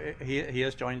 Yeah, so he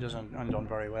has joined us and done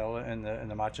very well in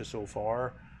the matches so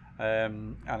far.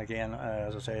 And again,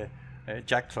 as I say,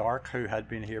 Jack Clark, who had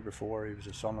been here before, he was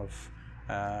the son of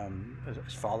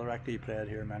his father. Actually played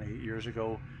here many years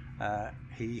ago.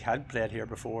 He had played here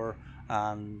before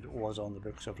and was on the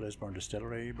books of Lisburn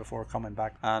Distillery before coming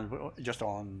back. And just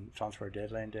on transfer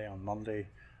deadline day on Monday,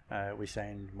 we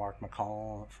signed Mark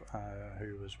McConnell,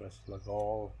 who was with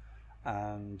Lagall,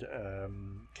 and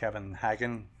Kevin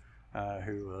Hagan,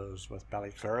 who was with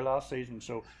Ballyclare last season.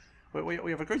 So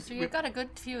we have a good. So you've got a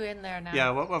good few in there now.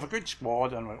 Yeah, we have a good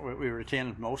squad, and we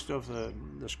retained most of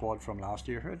the squad from last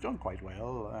year, who had done quite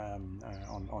well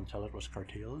until it was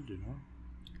curtailed,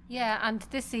 Yeah, and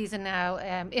this season now,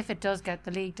 if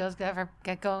the league does ever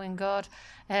get going, God,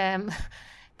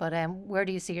 but where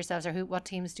do you see yourselves, or what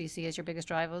teams do you see as your biggest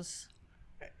rivals?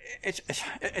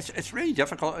 It's really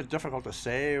difficult to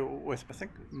say. I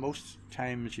think most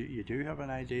times you do have an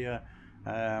idea.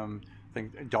 I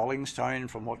think Dollingstown,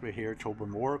 from what we hear,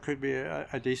 Tobermore could be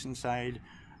a decent side.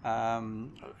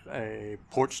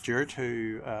 Port Stewart,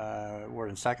 who were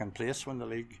in second place when the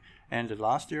league ended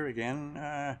last year,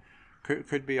 again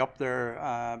could be up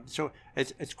there. So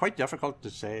it's quite difficult to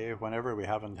say whenever we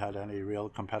haven't had any real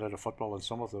competitive football, and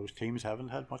some of those teams haven't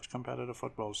had much competitive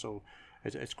football. So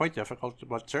it's quite difficult.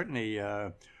 But certainly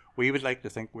we would like to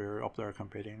think we're up there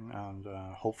competing, and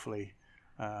hopefully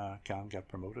can get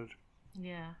promoted.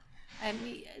 Yeah.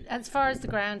 As far as the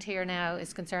ground here now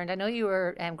is concerned, I know you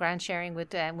were ground sharing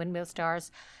with Windmill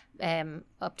Stars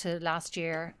up to last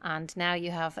year, and now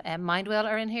you have Mindwell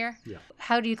are in here. Yeah.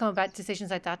 How do you come about decisions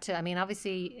like that?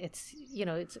 Obviously it's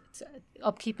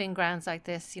upkeeping grounds like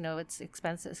this. It's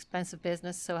expensive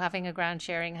business. So having a ground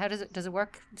sharing, how does it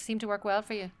work? Seem to work well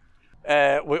for you?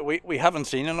 We haven't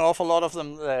seen an awful lot of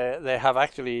them. They have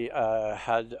actually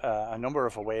had a number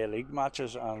of away league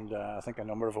matches, and I think a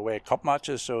number of away cup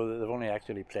matches, so they've only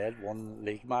actually played one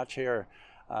league match here.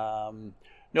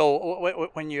 No,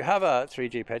 when you have a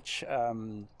 3G pitch,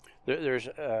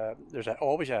 there's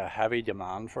always a heavy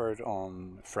demand for it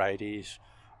on Fridays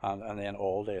and then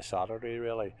all day Saturday,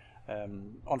 really.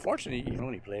 Unfortunately, you can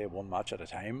only play one match at a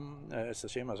time. It's the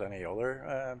same as any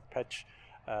other pitch.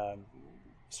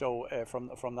 So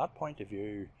from that point of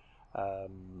view,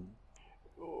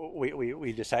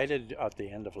 we decided at the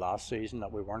end of last season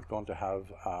that we weren't going to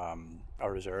have a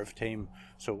reserve team,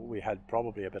 so we had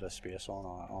probably a bit of space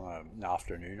on an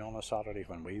afternoon on a Saturday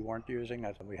when we weren't using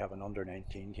it. And we have an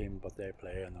under-19 team, but they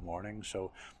play in the morning,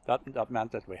 so that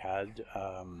meant that we had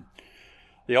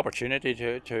the opportunity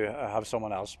to have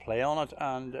someone else play on it,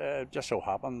 and it just so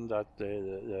happened that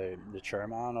the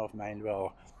chairman of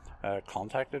Mindwell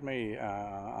contacted me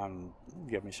and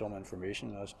gave me some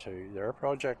information as to their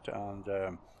project, and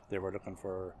they were looking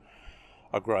for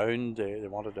a ground. They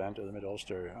wanted to enter the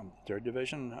Mid-Ulster third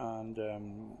division, and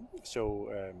so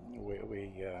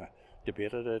we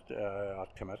debated it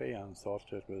at committee and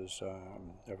thought it was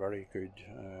a very good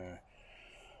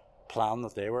plan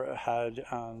that they had,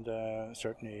 and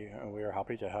certainly we are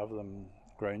happy to have them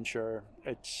ground share.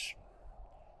 It's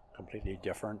completely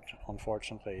different,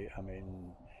 unfortunately. I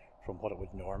mean, from what it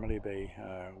would normally be,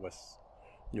 with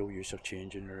no use of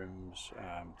changing rooms.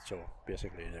 So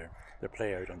basically they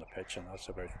play out on the pitch, and that's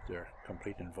about their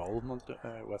complete involvement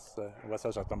with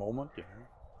us at the moment.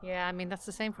 Yeah, I mean, that's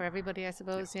the same for everybody, I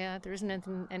suppose. Yeah, there isn't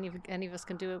anything any of us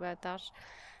can do about that.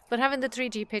 But having the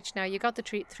 3G pitch now, you got the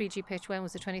 3G pitch, when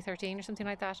was it, 2013 or something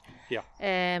like that? Yeah.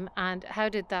 And how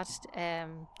did that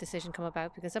decision come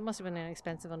about? Because that must have been an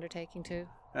expensive undertaking too.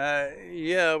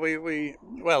 Yeah, we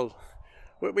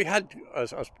had,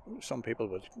 as some people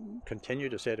would continue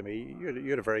to say to me, you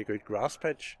had a very good grass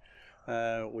pitch.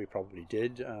 We probably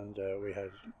did, and we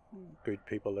had good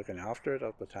people looking after it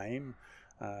at the time.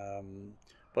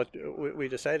 But we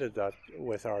decided that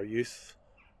with our youth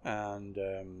and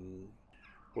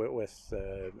with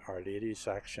our ladies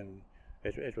section,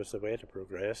 it was the way to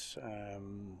progress.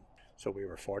 So we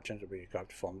were fortunate we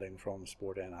got funding from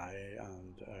Sport NI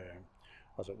and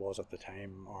as it was at the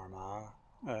time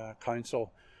Armagh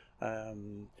Council.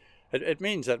 It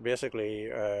means that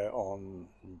basically on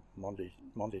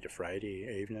Monday to Friday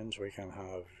evenings we can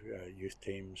have youth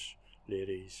teams,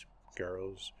 ladies,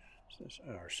 girls,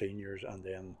 our seniors, and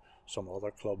then some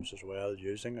other clubs as well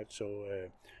using it. So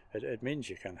it means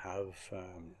you can have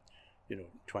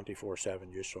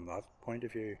 24/7 use from that point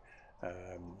of view.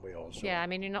 We also I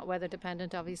mean, you're not weather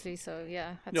dependent, obviously, so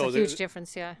yeah, that's No, a huge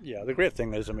difference. Yeah, the great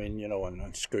thing is, I mean,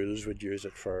 and schools would use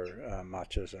it for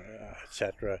matches,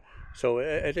 etc. So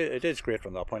it is great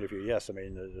from that point of view. Yes, I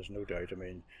mean, there's no doubt. I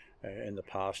mean, in the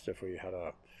past, if we had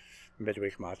a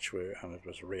midweek match and it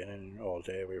was raining all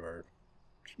day, we were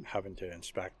having to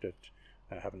inspect it,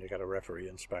 having to get a referee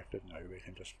inspect it. Now we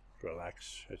can just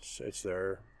relax. It's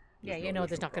there.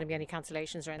 There's not going to be any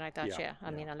cancellations or anything like that. I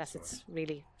mean, unless it's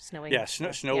really snowing. Yeah,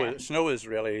 snow is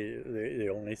really the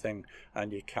only thing,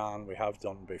 and we have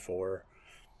done before.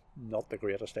 Not the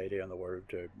greatest idea in the world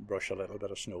to brush a little bit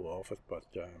of snow off it, but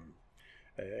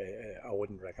I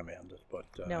wouldn't recommend it. But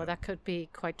no, that could be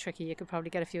quite tricky. You could probably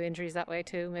get a few injuries that way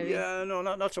too, maybe. Yeah, no,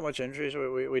 not so much injuries.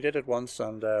 We did it once,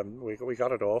 and we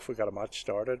got it off. We got a match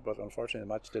started, but unfortunately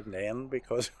the match didn't end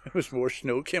because it was more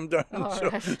snow came down.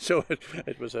 So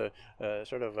it was a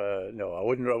sort of no. I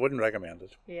wouldn't recommend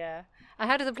it. Yeah. And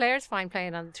how do the players find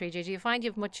playing on the 3G? Do you find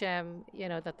you've much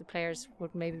that the players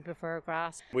would maybe prefer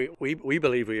grass? We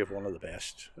believe we have one of the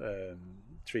best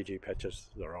 3G pitches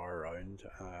there are around.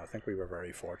 I think we were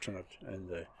very fortunate in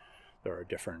there are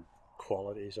different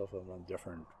qualities of them and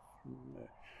different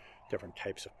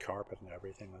types of carpet and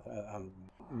everything. And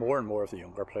more of the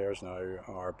younger players now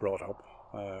are brought up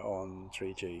on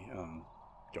 3G and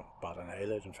don't bat an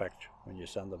eyelid. In fact, when you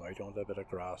send them out on a bit of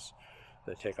grass,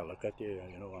 they take a look at you,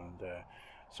 and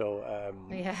so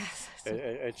yes.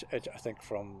 It's I think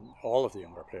from all of the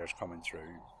younger players coming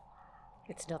through,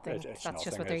 it's nothing. That's nothing.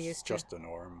 just what they're used to. It's just the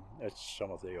norm. It's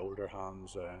some of the older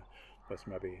hands with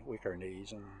maybe weaker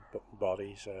knees and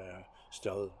bodies.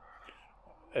 Still,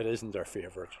 it isn't their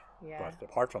favourite. Yeah. But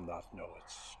apart from that, no,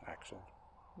 it's excellent.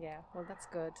 Yeah, well, that's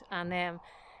good. And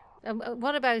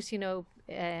what about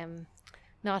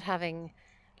not having,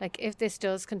 like, if this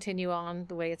does continue on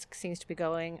the way it seems to be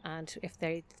going, and if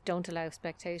they don't allow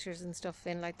spectators and stuff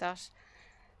in like that,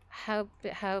 how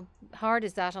hard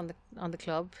is that on the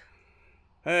club?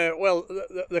 Well,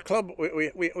 the club,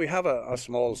 we have a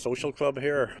small social club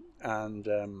here, and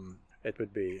it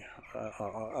would be,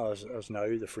 as now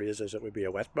the phrase is, it would be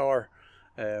a wet bar.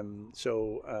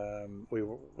 So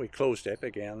we closed it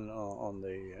again on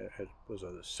it was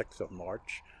the 6th of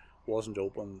March.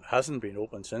 Hasn't been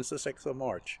open since the 6th of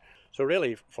March. So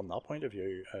really, from that point of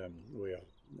view, we have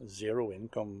zero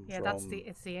income. Yeah,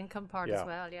 it's the income part as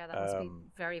well. Yeah, that must be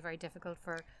very, very difficult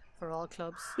for all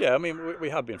clubs. Yeah, I mean, we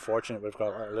have been fortunate. We've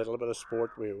got a little bit of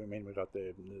sport. We got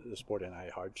the Sport NI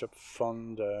Hardship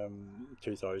Fund,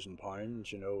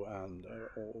 £2,000, and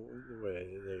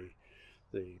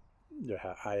the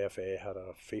IFA had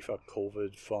a FIFA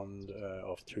COVID fund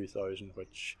of 2,000,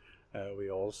 which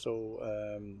we also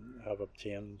have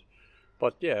obtained.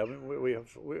 But yeah, we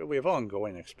have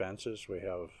ongoing expenses. We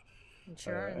have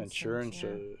insurance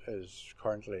is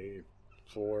currently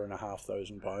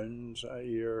 £4,500 a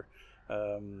year.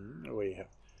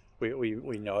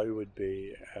 We now would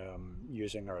be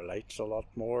using our lights a lot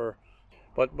more,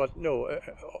 but no,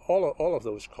 all of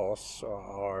those costs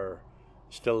are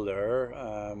still there.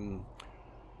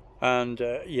 And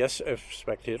yes, if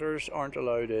spectators aren't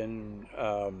allowed in,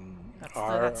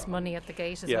 that's money at the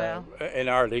gate as well. In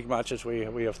our league matches,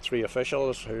 we have 3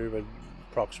 officials who would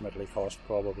approximately cost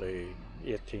probably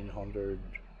 1,800.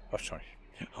 Oh, sorry.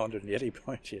 £180,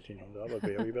 1,800. That would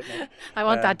be a wee bit much. I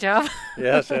want that job.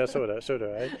 Yes, so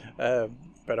do I.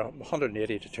 About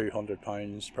 £180 to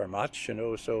 £200 per match,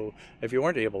 So if you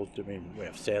weren't able to, we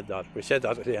said that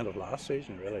at the end of last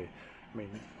season. Really,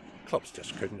 clubs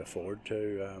just couldn't afford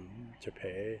to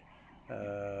pay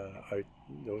out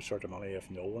those sort of money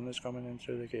if no one is coming in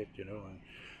through the gate, And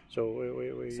so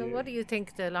So what do you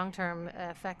think the long-term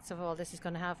effects of all this is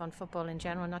going to have on football in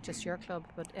general, not just your club,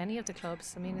 but any of the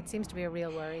clubs? It seems to be a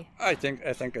real worry. I think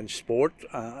in sport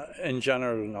in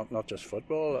general, not just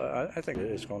football, I think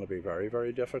it's going to be very,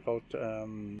 very difficult.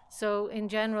 So in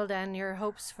general then, your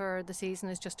hopes for the season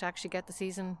is just to actually get the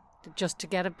season, just to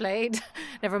get it played?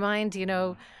 Never mind,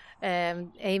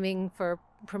 aiming for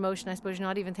promotion. I suppose you're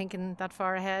not even thinking that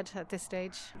far ahead at this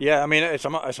stage. Yeah, it's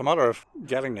a matter of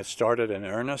getting it started in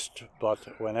earnest,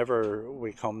 but whenever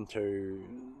we come to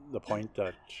the point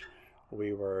that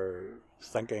we were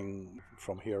thinking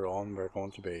from here on we're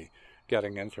going to be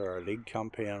getting into our league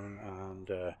campaign,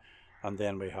 and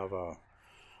then we have a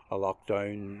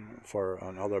lockdown for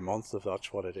another month, if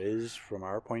that's what it is from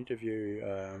our point of view.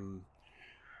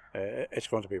 It's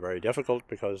going to be very difficult,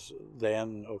 because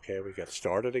then, okay, we get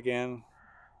started again,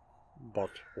 but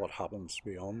what happens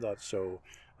beyond that? So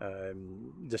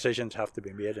decisions have to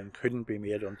be made, and couldn't be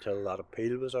made until that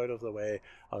appeal was out of the way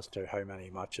as to how many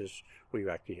matches we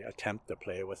actually attempt to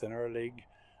play within our league.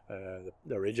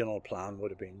 The original plan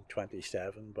would have been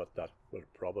 27, but that will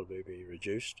probably be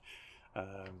reduced.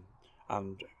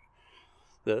 And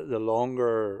the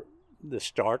longer the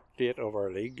start date of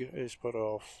our league is put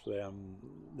off, then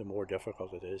the more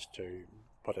difficult it is to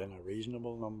put in a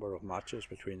reasonable number of matches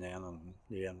between then and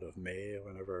the end of May,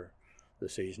 whenever the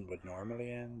season would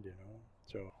normally end, you know.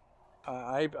 So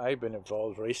I've been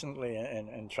involved recently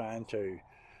in trying to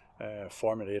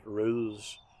formulate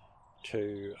rules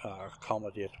to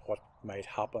accommodate what might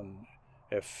happen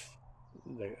if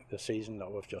the season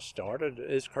that we've just started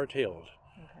is curtailed.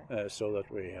 Okay. So that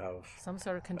we have some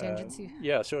sort of contingency.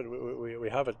 Yeah, so we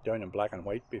have it down in black and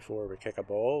white before we kick a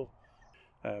ball,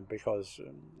 because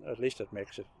at least it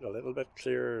makes it a little bit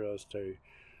clearer as to,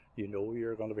 you know,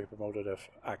 you're going to be promoted if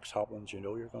X happens, you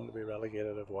know you're going to be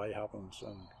relegated if Y happens,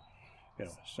 and you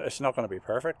know it's not going to be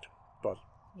perfect, but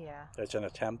yeah, it's an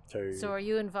attempt to. So are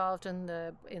you involved in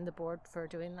the board for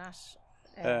doing that?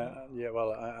 Yeah,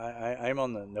 well, I'm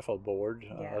on the NIFL board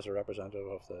as a representative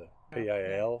of the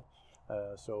PIL.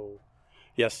 So,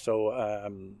 yes, so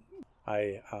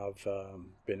I have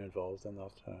been involved in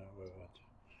that.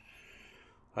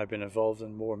 I've been involved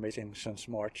in more meetings since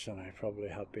March than I probably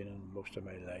have been in most of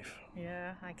my life.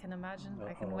 Yeah, I can imagine.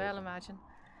 I can well imagine.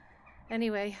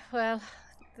 Anyway, well,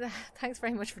 thanks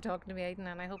very much for talking to me, Aidan,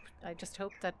 and I just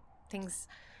hope that things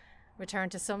return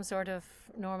to some sort of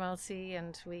normalcy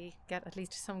and we get at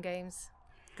least some games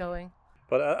going.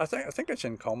 But I think it's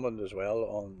incumbent as well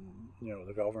on, you know,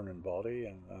 the governing body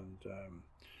and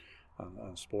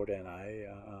Sport NI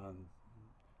and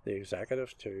the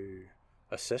executive to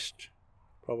assist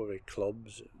probably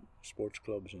clubs, sports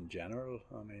clubs in general.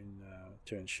 I mean,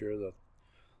 to ensure that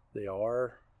they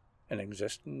are in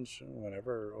existence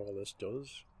whenever all this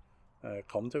does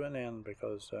come to an end,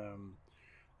 because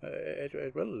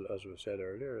it will, as we said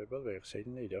earlier, it will be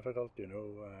exceedingly difficult, you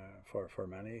know, for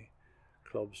many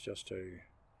clubs just to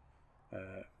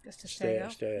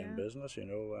stay in business, you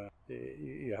know.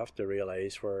 You have to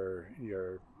realise where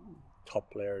your top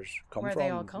players come from.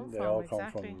 They all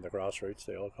come from the grassroots.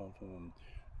 They all come from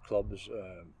clubs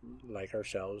like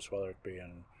ourselves, whether it be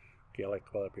in Gaelic,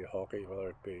 whether it be hockey, whether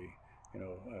it be, you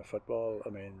know, football. I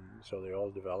mean, so they all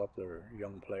develop their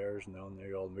young players, and then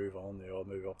they all move on. They all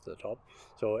move up to the top.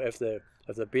 So if the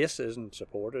base isn't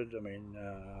supported, I mean,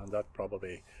 and that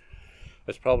probably.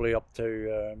 It's probably up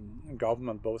to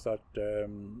government, both at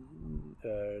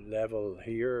level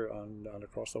here and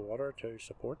across the water, to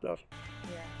support that.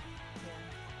 Yeah.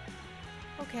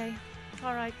 Okay.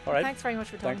 All right. Thanks very much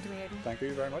for talking to me, Aidan. Thank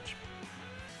you very much.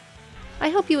 I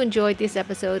hope you enjoyed this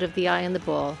episode of The Eye on the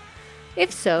Ball.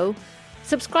 If so,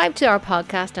 subscribe to our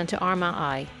podcast and to Armagh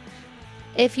Eye.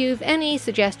 If you've any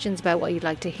suggestions about what you'd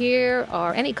like to hear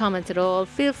or any comments at all,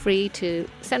 feel free to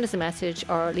send us a message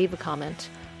or leave a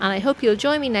comment. And I hope you'll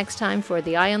join me next time for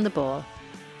The Eye on the Ball.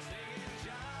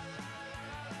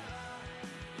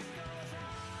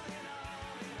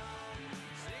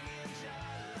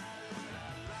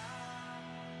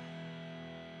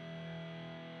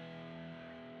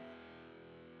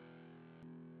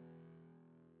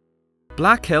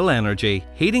 Black Hill Energy,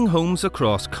 heating homes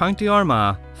across County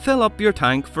Armagh. Fill up your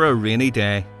tank for a rainy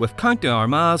day with County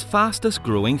Armagh's fastest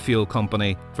growing fuel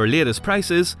company. For latest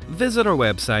prices, visit our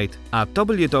website at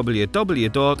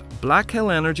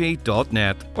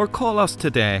www.blackhillenergy.net or call us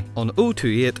today on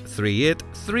 028 38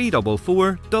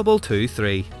 344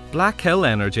 223. Black Hill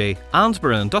Energy,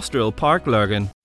 Ansborough Industrial Park, Lurgan.